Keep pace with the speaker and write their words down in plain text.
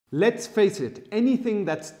Let's face it, anything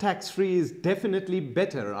that's tax-free is definitely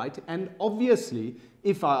better, right? And obviously,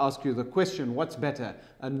 if I ask you the question, what's better,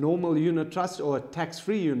 a normal unit trust or a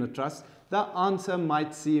tax-free unit trust, the answer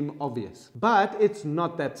might seem obvious. But it's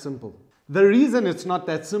not that simple. The reason it's not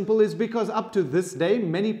that simple is because up to this day,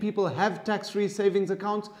 many people have tax-free savings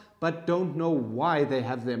accounts but don't know why they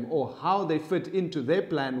have them or how they fit into their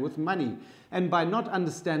plan with money. And by not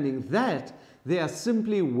understanding that, they are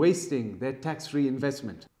simply wasting their tax-free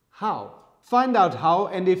investment. How? Find out how,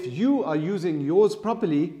 and if you are using yours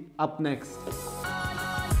properly, up next.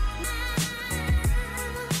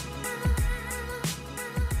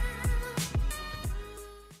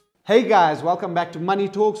 Hey guys, welcome back to Money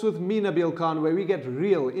Talks with me, Nabeel, where we get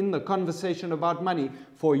real in the conversation about money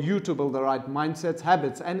for you to build the right mindsets,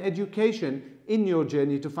 habits, and education in your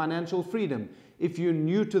journey to financial freedom. If you're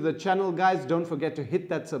new to the channel, guys, don't forget to hit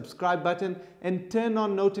that subscribe button and turn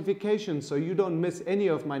on notifications so you don't miss any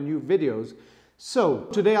of my new videos. So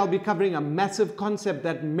today I'll be covering a massive concept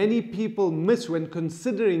that many people miss when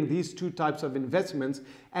considering these two types of investments,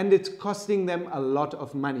 and it's costing them a lot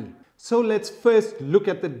of money. So let's first look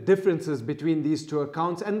at the differences between these two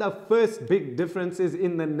accounts, and the first big difference is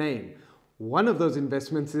in the name. One of those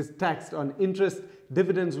investments is taxed on interest,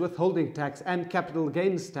 dividends, withholding tax, and capital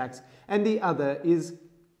gains tax, and the other is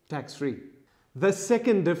tax-free. The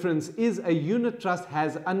second difference is a unit trust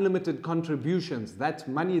has unlimited contributions. That's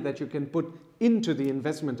money that you can put into the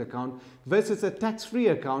investment account, versus a tax-free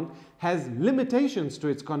account has limitations to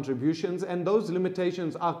its contributions, and those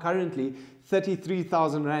limitations are currently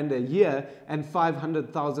 33,000 Rand a year and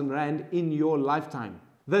 500,000 Rand in your lifetime.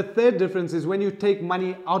 The third difference is when you take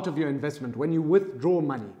money out of your investment, when you withdraw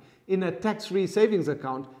money. In a tax-free savings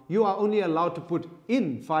account, you are only allowed to put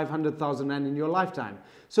in 500,000 Rand in your lifetime.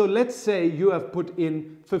 So let's say you have put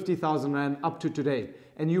in 50,000 Rand up to today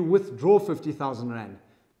and you withdraw 50,000 Rand.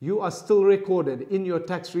 You are still recorded in your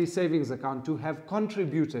tax-free savings account to have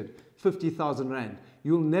contributed 50,000 Rand.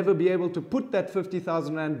 You'll never be able to put that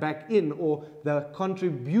 50,000 Rand back in, or the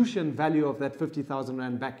contribution value of that 50,000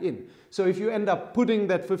 Rand back in. So if you end up putting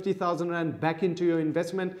that 50,000 Rand back into your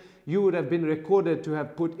investment, you would have been recorded to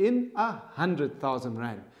have put in 100,000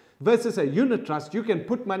 Rand. Versus a unit trust, you can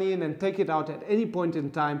put money in and take it out at any point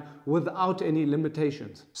in time without any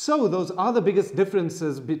limitations. So those are the biggest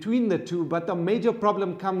differences between the two, but the major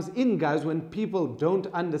problem comes in, guys, when people don't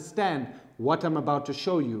understand what I'm about to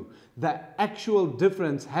show you. The actual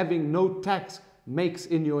difference having no tax makes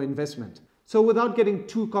in your investment. So without getting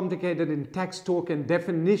too complicated in tax talk and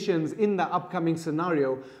definitions in the upcoming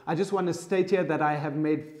scenario, I just want to state here that I have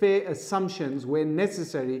made fair assumptions where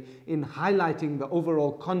necessary in highlighting the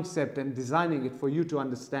overall concept and designing it for you to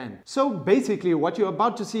understand. So basically what you're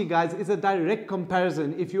about to see, guys, is a direct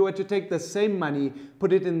comparison if you were to take the same money,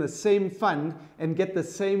 put it in the same fund, and get the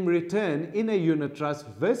same return in a unit trust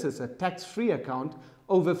versus a tax-free account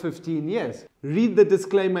over 15 years. Read the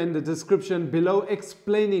disclaimer in the description below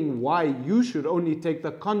explaining why you should only take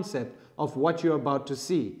the concept of what you're about to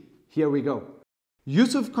see. Here we go.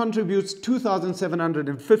 Yusuf contributes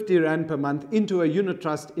 2,750 Rand per month into a unit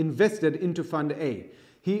trust invested into Fund A.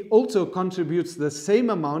 He also contributes the same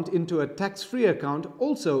amount into a tax-free account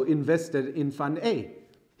also invested in Fund A.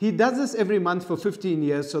 He does this every month for 15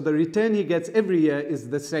 years, so the return he gets every year is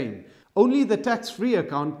the same. Only the tax-free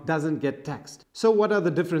account doesn't get taxed. So what are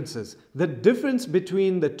the differences? The difference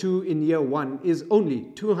between the two in year one is only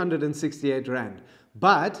 268 Rand.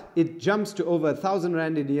 But it jumps to over 1,000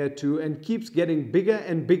 Rand in year two and keeps getting bigger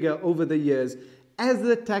and bigger over the years as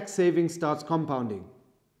the tax savings starts compounding.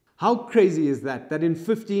 How crazy is that? That in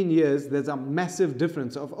 15 years, there's a massive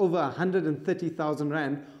difference of over 130,000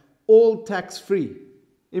 Rand, all tax-free.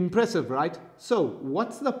 Impressive, right? So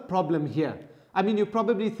what's the problem here? I mean, you're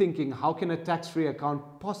probably thinking, how can a tax-free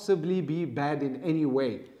account possibly be bad in any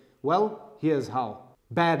way? Well, here's how.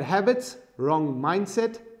 Bad habits, wrong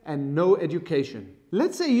mindset, and no education.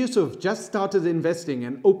 Let's say Yusuf just started investing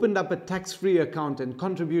and opened up a tax-free account and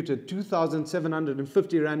contributed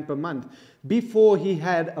 2,750 Rand per month before he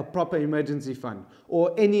had a proper emergency fund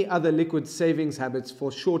or any other liquid savings habits for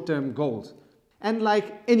short-term goals. And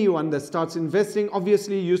like anyone that starts investing,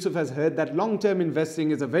 obviously Yusuf has heard that long-term investing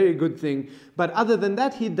is a very good thing, but other than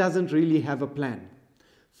that, he doesn't really have a plan.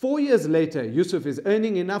 4 years later, Yusuf is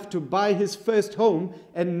earning enough to buy his first home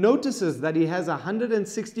and notices that he has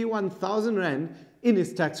 161,000 Rand in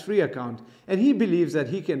his tax-free account, and he believes that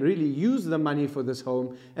he can really use the money for this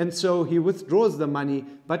home, and so he withdraws the money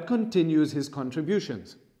but continues his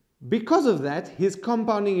contributions. Because of that, his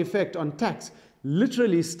compounding effect on tax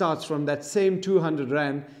literally starts from that same 200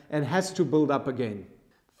 Rand and has to build up again.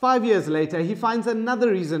 5 years later, he finds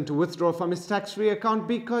another reason to withdraw from his tax-free account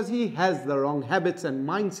because he has the wrong habits and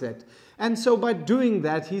mindset. And so by doing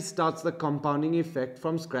that, he starts the compounding effect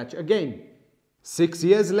from scratch again. 6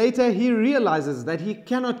 years later, he realizes that he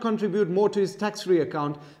cannot contribute more to his tax-free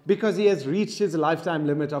account because he has reached his lifetime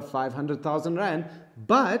limit of 500,000 Rand,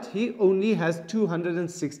 but he only has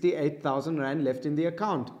 268,000 Rand left in the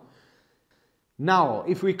account. Now,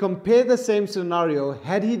 if we compare the same scenario,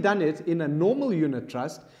 had he done it in a normal unit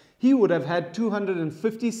trust, he would have had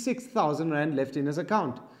 256,000 Rand left in his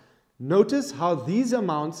account. Notice how these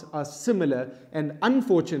amounts are similar, and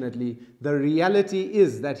unfortunately, the reality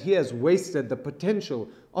is that he has wasted the potential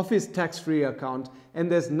of his tax-free account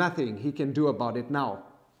and there's nothing he can do about it now.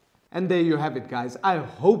 And there you have it, guys. I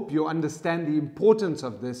hope you understand the importance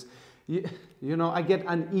of this. You know, I get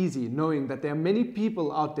uneasy knowing that there are many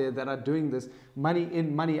people out there that are doing this money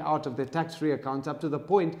in, money out of their tax-free accounts up to the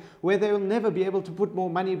point where they will never be able to put more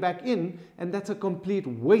money back in, and that's a complete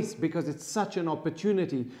waste because it's such an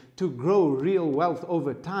opportunity to grow real wealth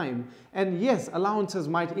over time. And yes, allowances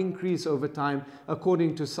might increase over time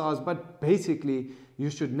according to SARS, but basically you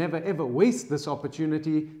should never ever waste this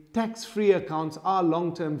opportunity. Tax-free accounts are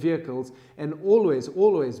long-term vehicles, and always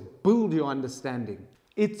build your understanding.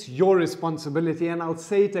 It's your responsibility, and I'll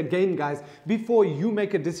say it again, guys, before you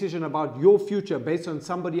make a decision about your future based on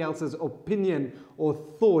somebody else's opinion or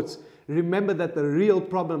thoughts, remember that the real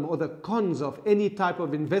problem or the cons of any type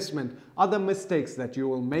of investment are the mistakes that you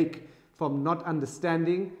will make from not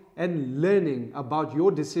understanding and learning about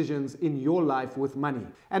your decisions in your life with money.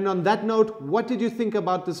 And on that note, what did you think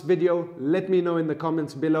about this video? Let me know in the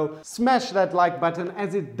comments below. Smash that like button,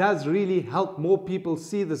 as it does really help more people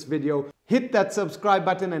see this video. Hit that subscribe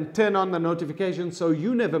button and turn on the notifications so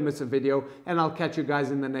you never miss a video, and I'll catch you guys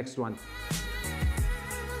in the next one.